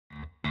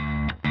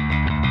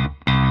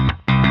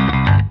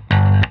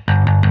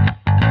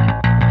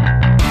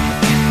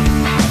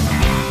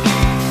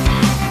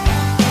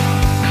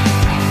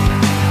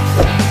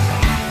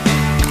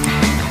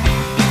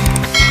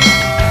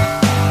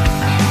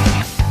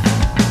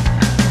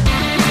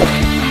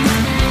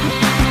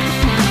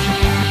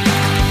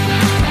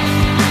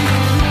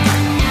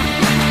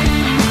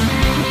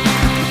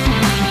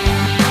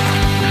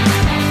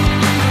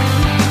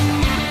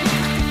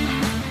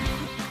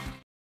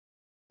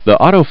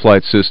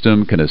Autoflight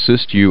system can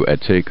assist you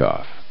at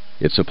takeoff.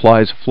 It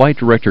supplies flight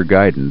director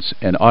guidance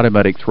and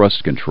automatic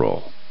thrust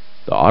control.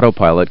 The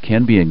autopilot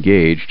can be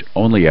engaged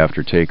only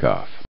after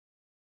takeoff.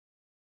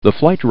 The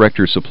flight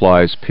director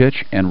supplies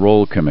pitch and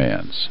roll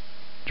commands.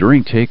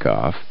 During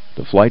takeoff,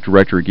 the flight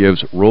director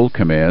gives roll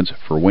commands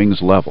for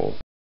wings level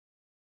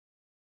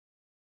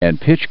and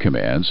pitch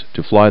commands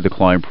to fly the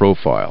climb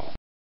profile.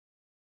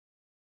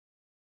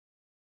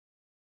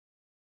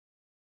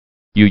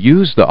 You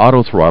use the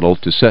auto throttle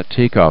to set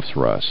takeoff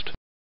thrust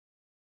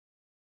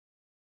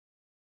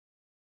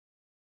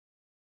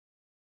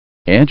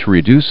and to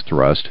reduce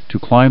thrust to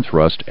climb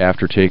thrust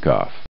after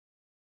takeoff.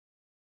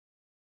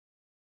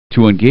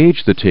 To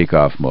engage the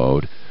takeoff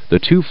mode, the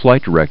two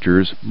flight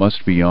directors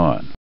must be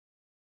on.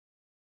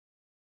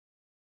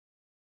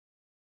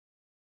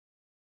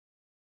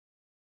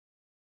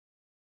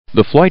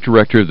 The flight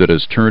director that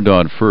is turned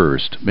on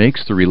first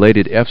makes the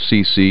related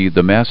FCC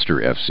the master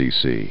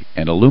FCC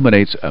and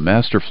illuminates a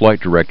master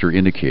flight director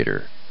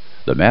indicator.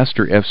 The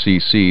master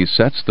FCC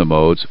sets the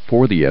modes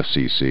for the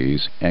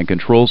FCCs and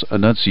controls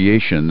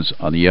annunciations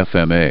on the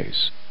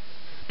FMAs.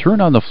 Turn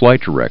on the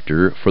flight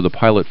director for the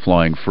pilot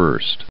flying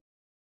first.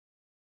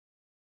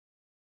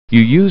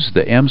 You use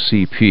the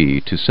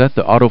MCP to set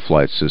the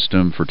Autoflight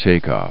system for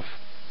takeoff.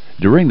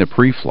 During the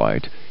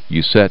pre-flight,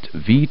 you set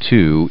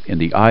V2 in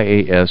the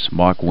IAS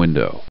Mach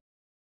window.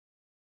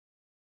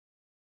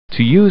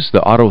 To use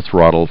the auto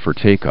throttle for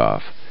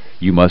takeoff,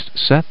 you must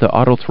set the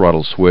auto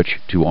throttle switch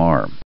to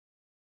arm.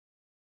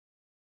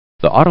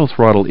 The auto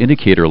throttle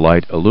indicator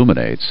light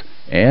illuminates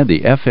and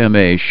the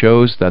FMA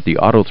shows that the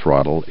auto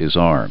throttle is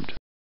armed.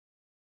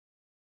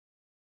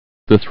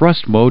 The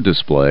thrust mode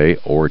display,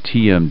 or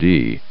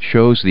TMD,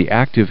 shows the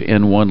active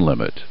N1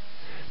 limit.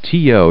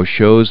 TO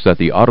shows that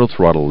the auto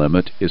throttle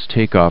limit is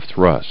takeoff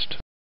thrust.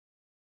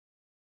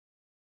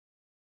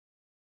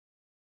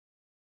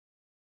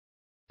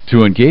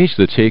 To engage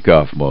the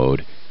takeoff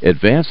mode,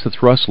 advance the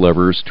thrust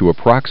levers to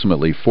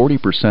approximately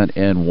 40%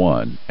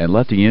 N1 and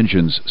let the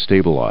engines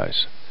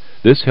stabilize.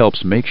 This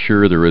helps make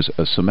sure there is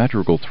a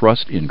symmetrical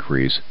thrust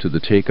increase to the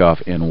takeoff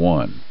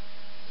N1.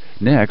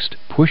 Next,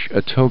 push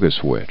a toga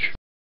switch.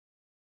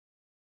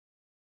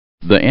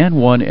 The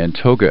N1 and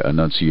toga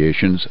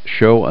annunciations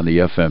show on the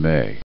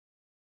FMA.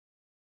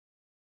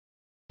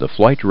 The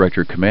flight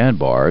director command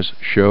bars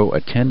show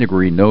a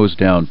 10-degree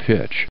nose-down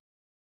pitch,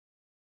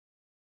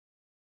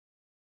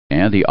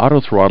 and the auto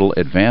throttle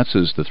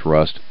advances the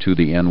thrust to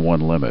the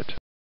N1 limit.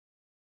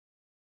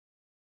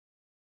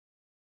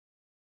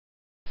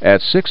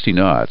 At 60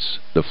 knots,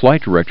 the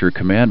flight director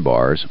command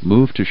bars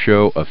move to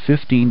show a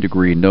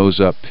 15-degree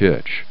nose-up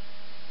pitch.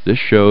 This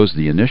shows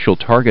the initial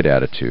target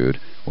attitude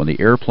when the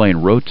airplane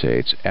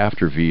rotates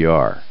after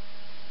VR.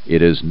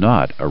 It is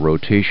not a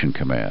rotation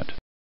command.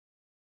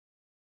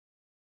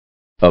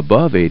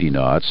 Above 80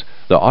 knots,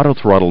 the auto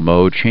throttle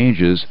mode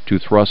changes to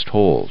thrust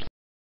hold.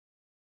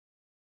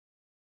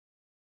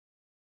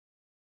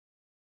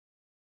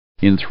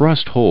 In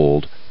thrust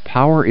hold,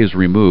 power is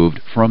removed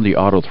from the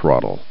auto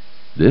throttle.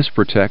 This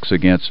protects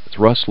against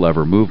thrust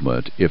lever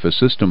movement if a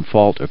system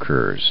fault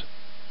occurs.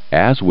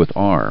 As with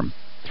ARM,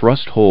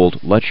 thrust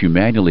hold lets you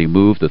manually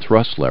move the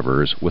thrust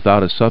levers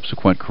without a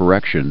subsequent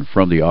correction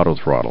from the auto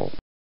throttle.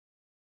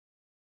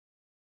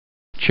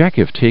 Check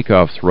if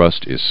takeoff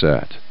thrust is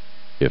set.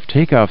 If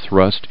takeoff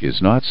thrust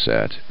is not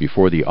set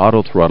before the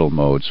auto throttle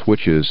mode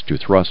switches to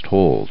thrust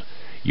hold,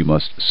 you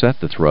must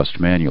set the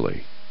thrust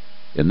manually.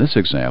 In this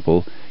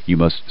example, you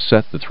must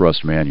set the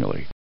thrust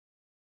manually.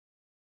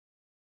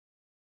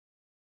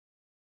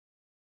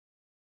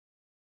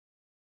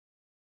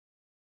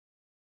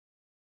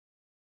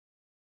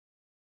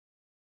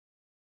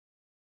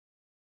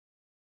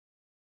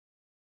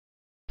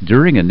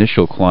 During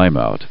initial climb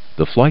out,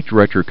 the flight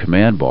director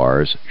command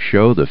bars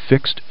show the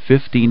fixed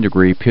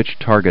 15-degree pitch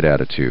target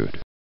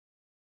attitude.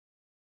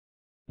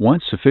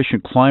 Once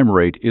sufficient climb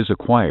rate is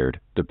acquired,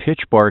 the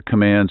pitch bar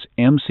commands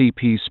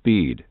MCP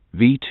speed,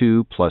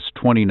 V2 plus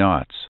 20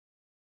 knots.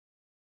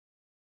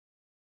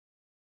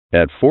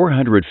 At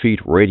 400 feet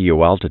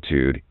radio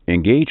altitude,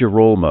 engage a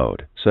roll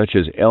mode, such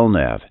as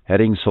LNAV,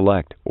 Heading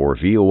Select, or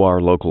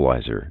VOR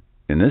Localizer.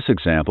 In this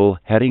example,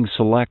 Heading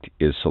Select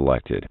is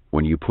selected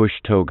when you push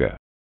toga.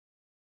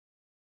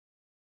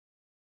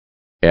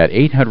 At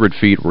 800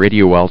 feet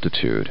radio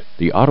altitude,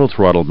 the auto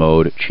throttle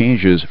mode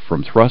changes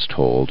from thrust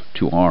hold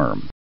to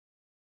arm.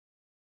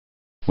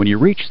 When you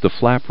reach the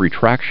flap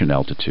retraction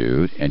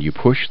altitude and you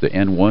push the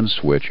N1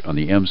 switch on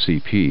the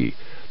MCP,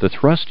 the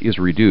thrust is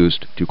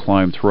reduced to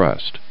climb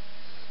thrust.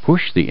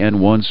 Push the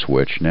N1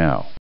 switch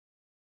now.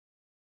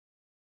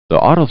 The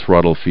auto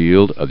throttle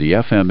field of the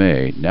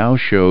FMA now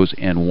shows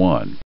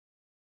N1,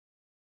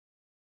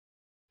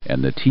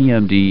 and the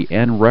TMD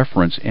and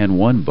reference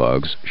N1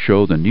 bugs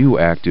show the new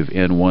active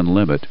N1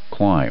 limit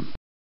climb.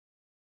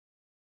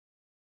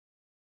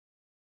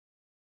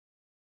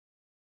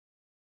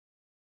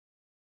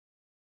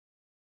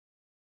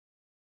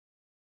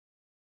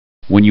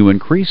 When you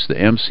increase the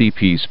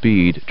MCP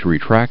speed to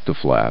retract the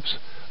flaps,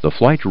 the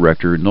flight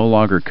director no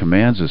longer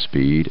commands a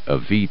speed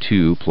of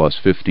V2 plus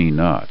 15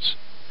 knots.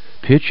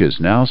 Pitch is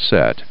now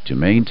set to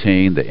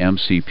maintain the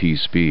MCP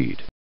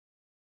speed.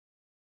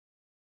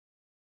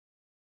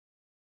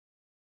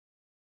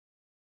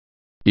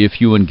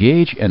 If you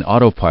engage an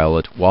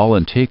autopilot while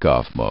in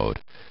takeoff mode,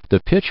 the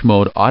pitch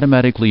mode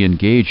automatically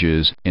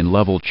engages in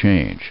level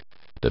change.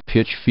 The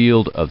pitch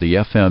field of the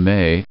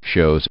FMA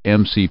shows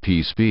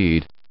MCP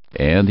speed,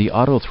 and the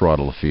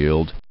autothrottle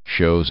field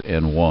shows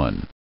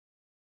N1.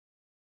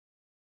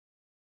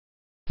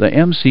 The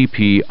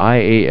MCP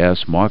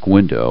IAS Mach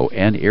window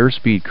and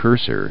airspeed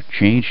cursor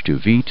change to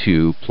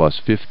V2 plus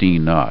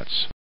 15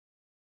 knots.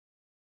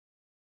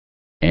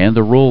 And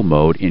the roll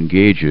mode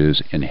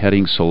engages in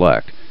heading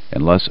select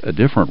unless a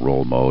different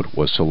roll mode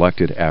was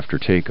selected after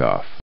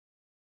takeoff.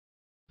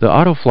 The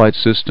Autoflight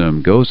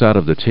system goes out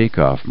of the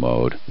takeoff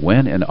mode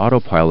when an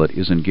autopilot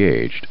is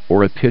engaged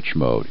or a pitch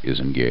mode is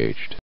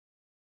engaged.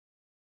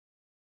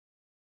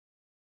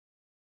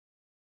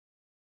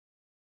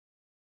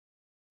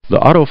 The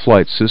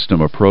Autoflight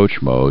system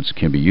approach modes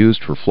can be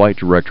used for flight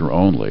director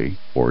only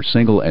or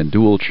single and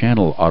dual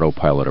channel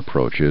autopilot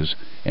approaches,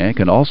 and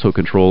can also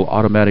control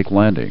automatic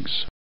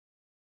landings.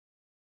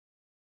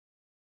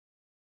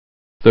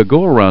 The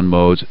go-around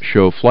modes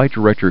show flight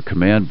director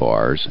command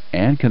bars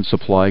and can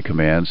supply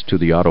commands to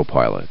the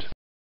autopilot.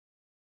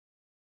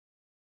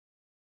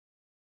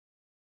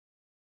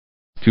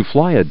 To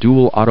fly a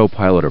dual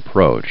autopilot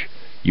approach,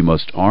 you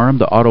must arm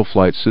the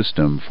Autoflight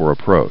system for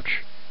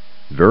approach.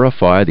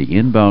 Verify the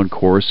inbound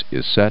course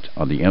is set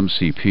on the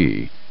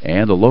MCP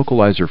and the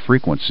localizer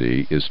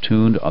frequency is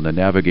tuned on the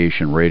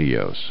navigation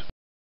radios.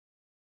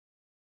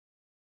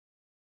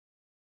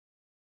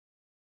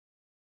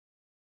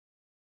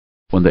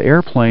 When the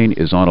airplane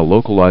is on a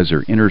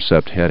localizer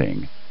intercept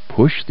heading,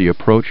 push the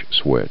approach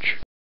switch.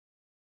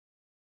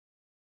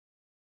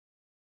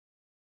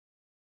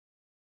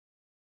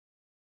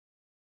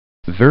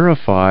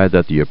 Verify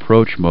that the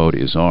approach mode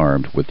is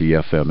armed with the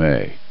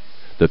FMA.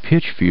 The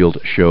pitch field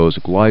shows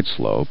glide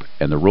slope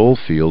and the roll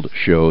field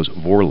shows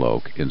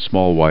Vorlok in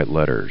small white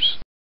letters.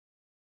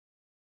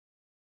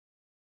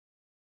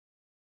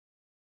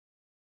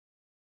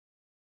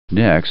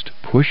 Next,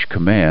 push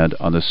command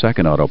on the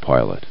second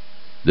autopilot.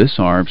 This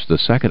arms the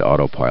second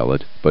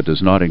autopilot but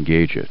does not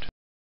engage it.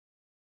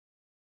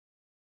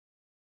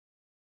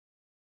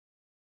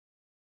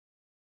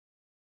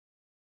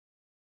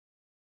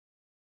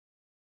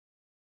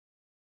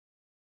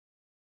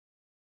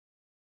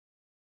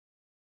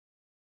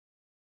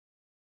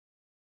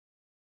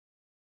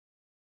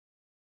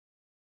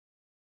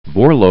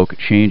 Vorlok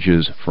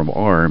changes from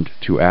armed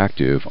to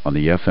active on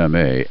the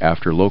FMA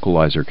after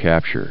localizer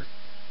capture.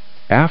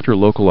 After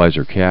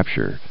localizer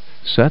capture,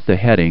 set the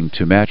heading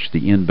to match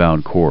the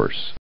inbound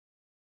course.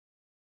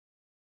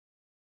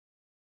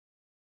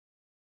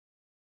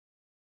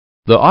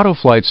 The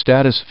Autoflight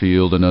status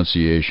field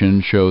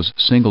annunciation shows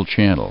single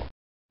channel.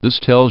 This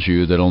tells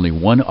you that only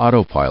one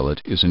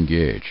autopilot is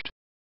engaged.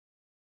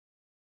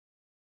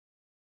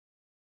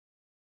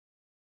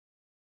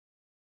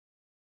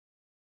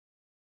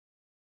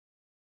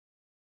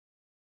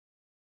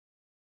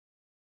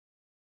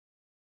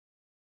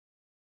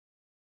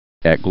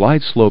 At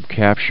glide slope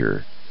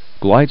capture,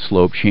 glide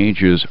slope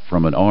changes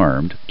from an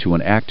armed to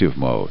an active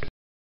mode.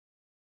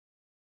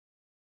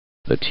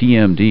 The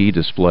TMD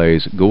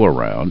displays go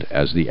around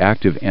as the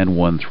active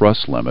N1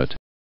 thrust limit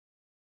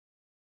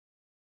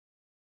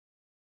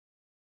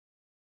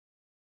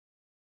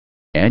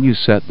and you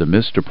set the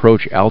missed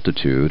approach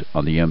altitude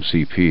on the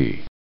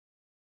MCP.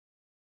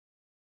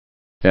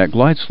 At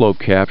glide slope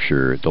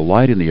capture, the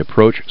light in the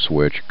approach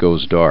switch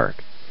goes dark.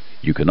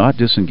 You cannot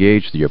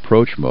disengage the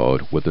approach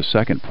mode with the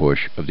second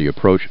push of the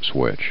approach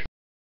switch.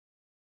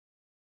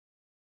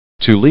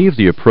 To leave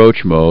the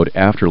approach mode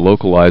after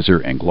localizer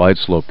and glide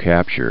slope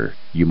capture,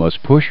 you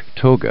must push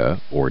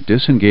toga or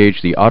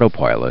disengage the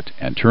autopilot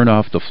and turn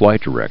off the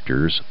flight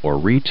directors or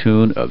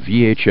retune a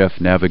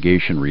VHF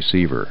navigation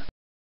receiver.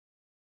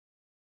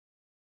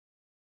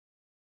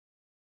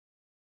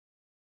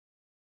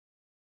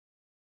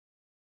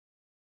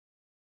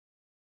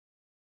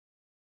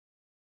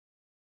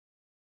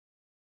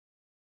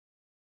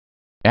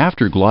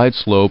 After glide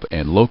slope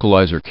and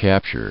localizer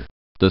capture,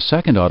 the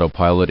second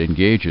autopilot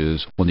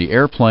engages when the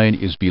airplane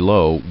is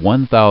below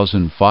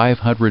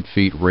 1,500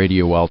 feet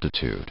radio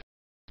altitude.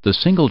 The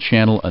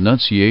single-channel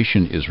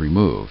annunciation is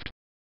removed,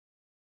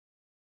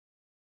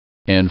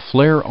 and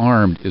flare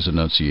armed is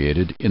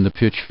annunciated in the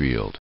pitch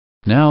field.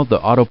 Now the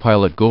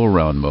autopilot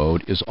go-around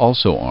mode is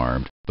also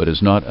armed, but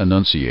is not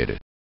annunciated.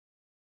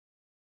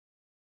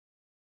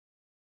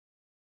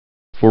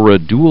 For a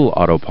dual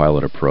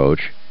autopilot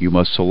approach, you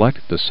must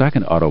select the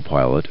second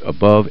autopilot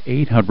above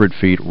 800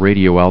 feet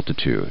radio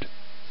altitude.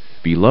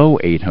 Below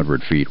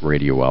 800 feet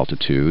radio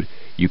altitude,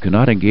 you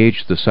cannot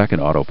engage the second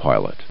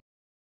autopilot.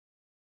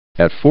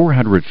 At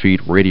 400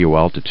 feet radio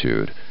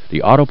altitude,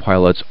 the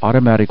autopilots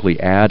automatically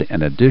add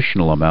an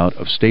additional amount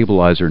of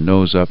stabilizer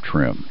nose-up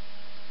trim.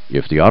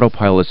 If the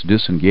autopilots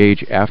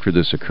disengage after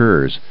this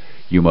occurs,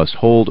 You must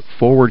hold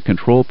forward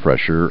control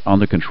pressure on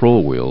the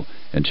control wheel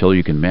until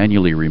you can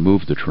manually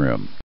remove the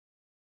trim.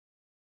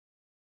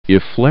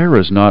 If flare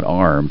is not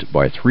armed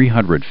by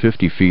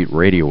 350 feet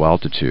radio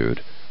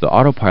altitude, the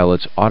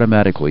autopilots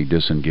automatically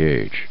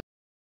disengage.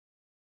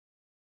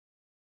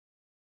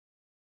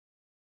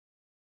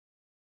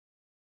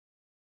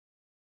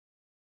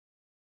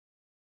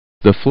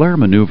 The flare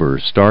maneuver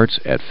starts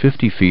at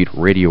 50 feet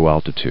radio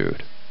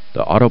altitude.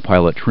 The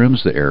autopilot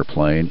trims the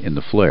airplane in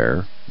the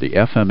flare, the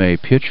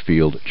FMA pitch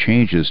field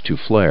changes to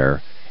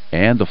flare,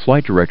 and the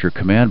flight director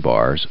command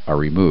bars are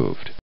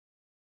removed.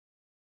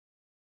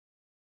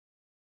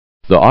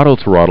 The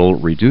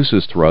autothrottle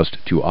reduces thrust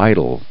to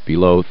idle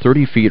below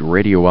 30 feet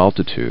radio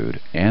altitude,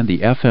 and the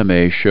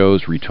FMA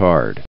shows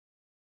retard.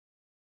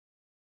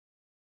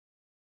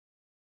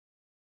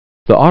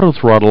 The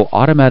autothrottle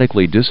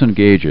automatically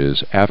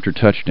disengages after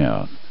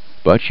touchdown,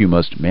 but you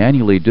must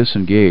manually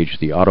disengage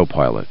the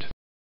autopilot.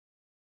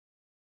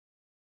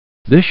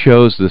 This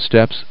shows the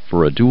steps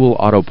for a dual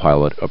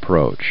autopilot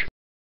approach.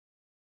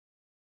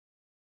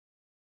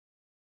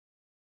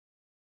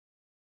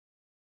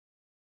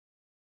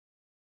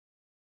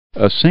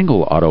 A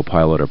single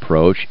autopilot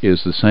approach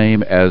is the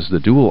same as the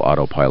dual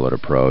autopilot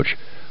approach,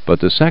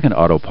 but the second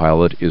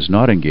autopilot is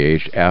not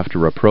engaged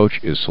after approach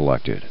is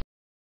selected.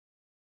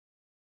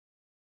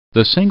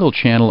 The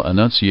single-channel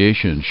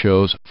annunciation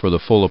shows for the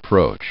full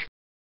approach.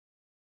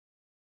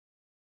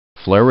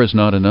 Flare is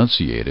not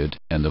annunciated,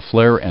 and the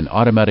flare and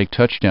automatic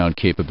touchdown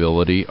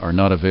capability are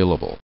not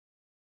available.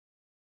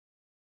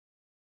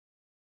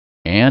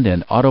 And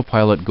an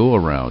autopilot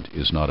go-around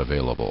is not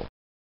available.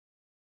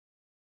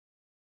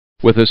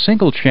 With a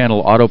single-channel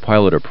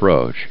autopilot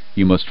approach,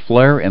 you must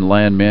flare and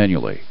land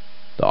manually.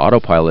 The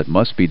autopilot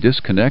must be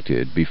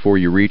disconnected before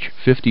you reach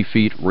 50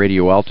 feet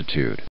radio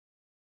altitude.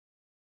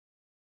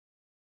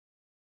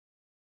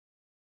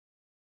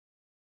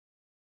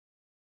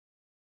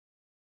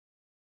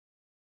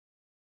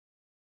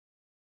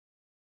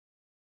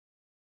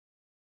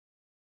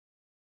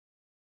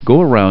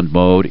 Go-around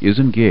mode is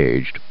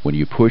engaged when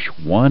you push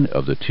one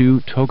of the two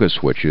toga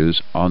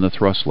switches on the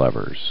thrust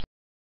levers.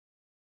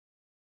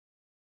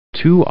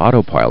 Two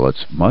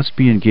autopilots must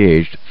be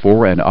engaged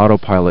for an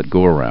autopilot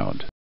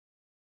go-around.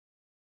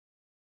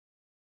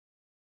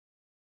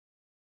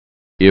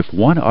 If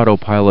one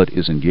autopilot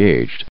is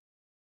engaged,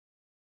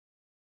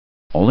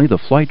 only the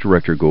flight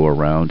director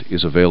go-around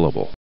is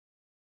available.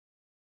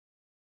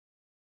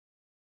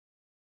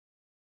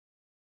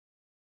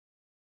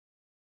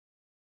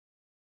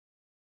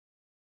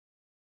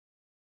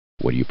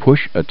 When you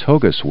push a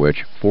toga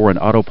switch for an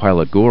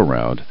autopilot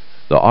go-around,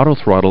 the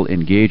autothrottle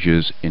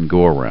engages in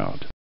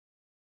go-around.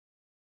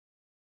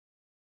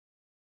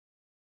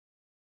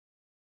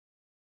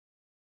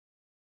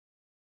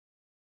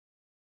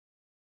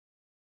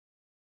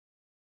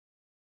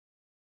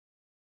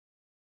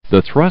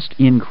 The thrust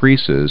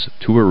increases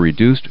to a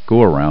reduced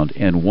go-around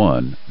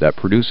N1 that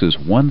produces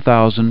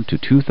 1,000 to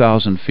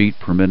 2,000 feet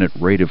per minute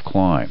rate of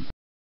climb.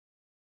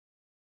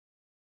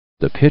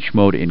 The pitch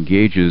mode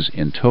engages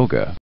in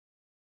toga,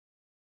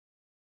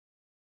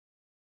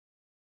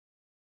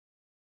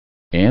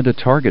 and a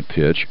target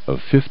pitch of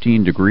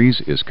 15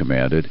 degrees is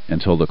commanded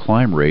until the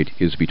climb rate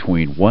is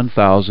between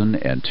 1,000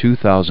 and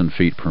 2,000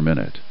 feet per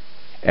minute.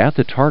 At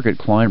the target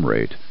climb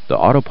rate, the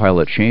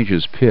autopilot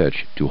changes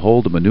pitch to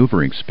hold the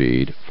maneuvering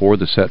speed for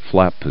the set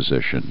flap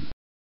position.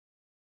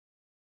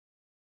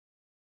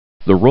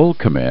 The roll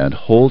command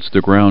holds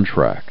the ground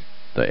track.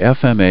 The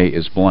FMA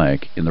is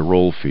blank in the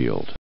roll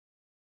field.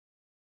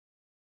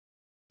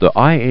 The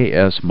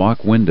IAS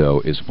Mach window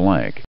is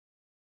blank,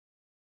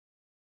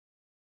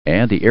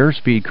 and the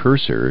airspeed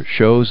cursor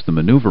shows the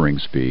maneuvering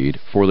speed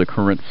for the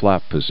current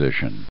flap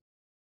position.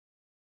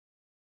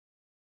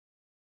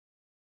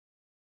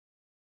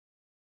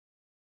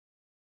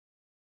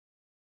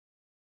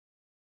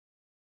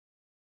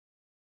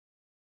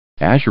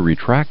 As you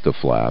retract the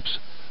flaps,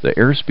 the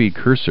airspeed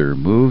cursor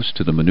moves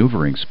to the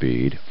maneuvering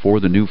speed for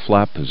the new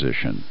flap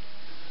position.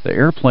 The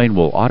airplane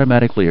will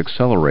automatically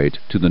accelerate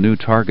to the new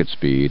target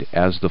speed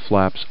as the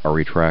flaps are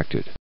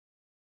retracted.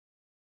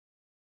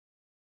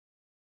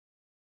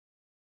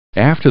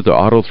 After the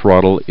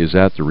autothrottle is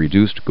at the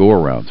reduced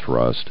go-around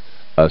thrust,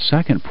 a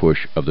second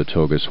push of the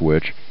toga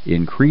switch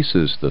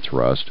increases the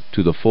thrust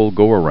to the full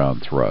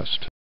go-around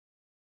thrust.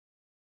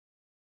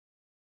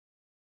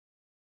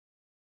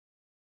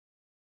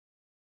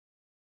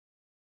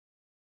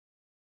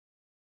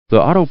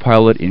 The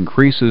autopilot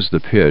increases the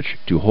pitch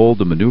to hold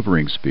the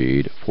maneuvering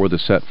speed for the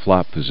set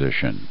flap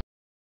position.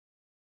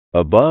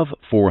 Above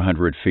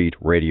 400 feet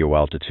radio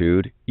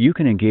altitude, you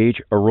can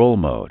engage a roll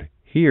mode.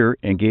 Here,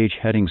 engage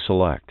heading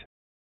select.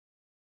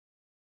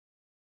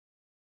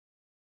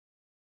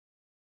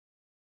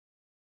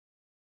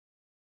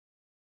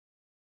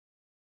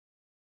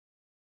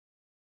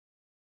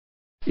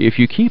 If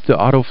you keep the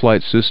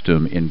Autoflight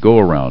system in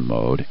go-around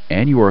mode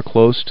and you are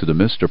close to the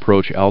missed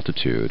approach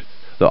altitude,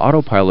 the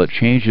autopilot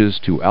changes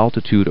to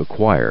altitude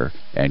acquire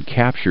and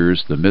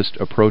captures the missed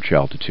approach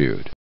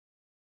altitude.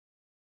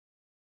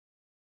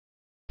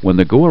 When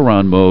the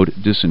go-around mode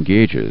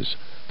disengages,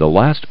 the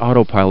last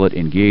autopilot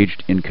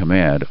engaged in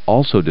command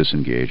also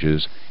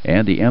disengages,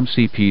 and the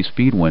MCP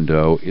speed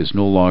window is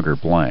no longer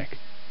blank.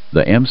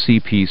 The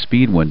MCP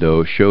speed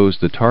window shows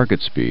the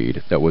target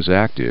speed that was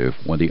active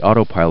when the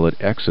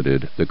autopilot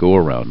exited the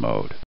go-around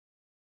mode.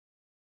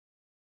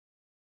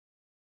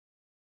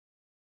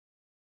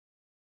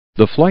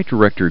 The flight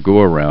director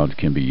go-around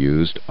can be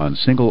used on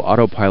single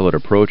autopilot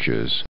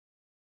approaches,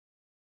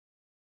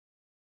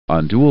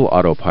 on dual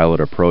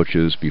autopilot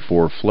approaches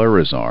before flare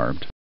is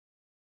armed,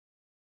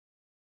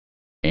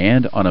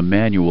 and on a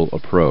manual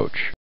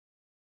approach.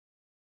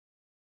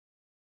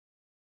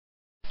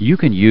 You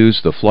can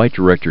use the flight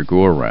director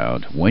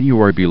go-around when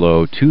you are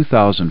below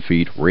 2,000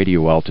 feet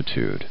radio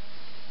altitude.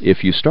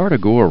 If you start a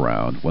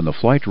go-around when the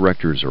flight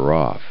directors are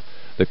off,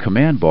 the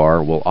command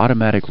bar will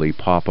automatically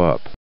pop up.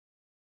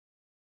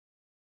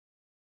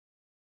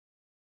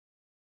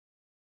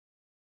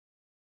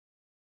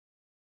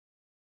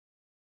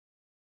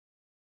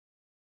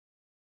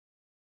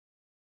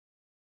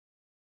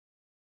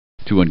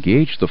 To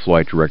engage the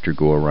flight director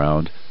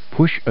go-around,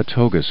 push a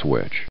toga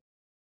switch.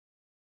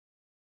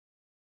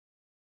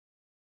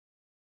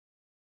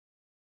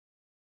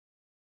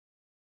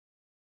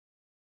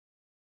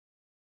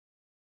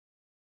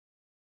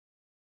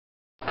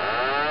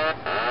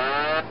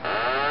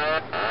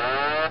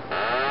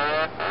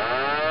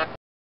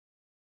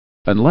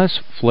 Unless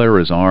flare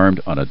is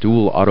armed on a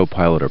dual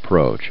autopilot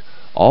approach,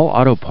 all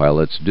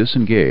autopilots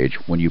disengage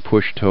when you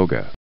push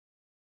toga.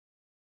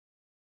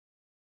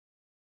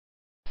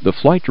 The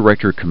flight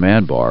director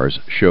command bars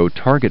show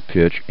target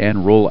pitch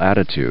and roll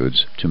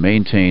attitudes to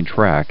maintain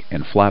track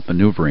and flap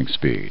maneuvering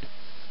speed,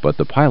 but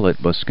the pilot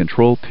must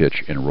control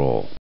pitch and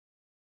roll.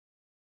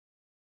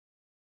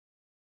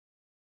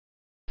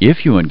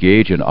 If you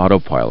engage an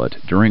autopilot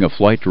during a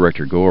flight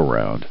director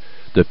go-around,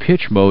 the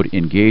pitch mode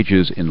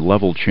engages in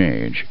level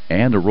change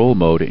and the roll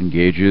mode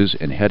engages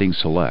in heading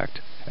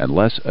select,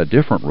 unless a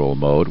different roll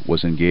mode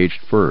was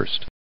engaged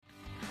first.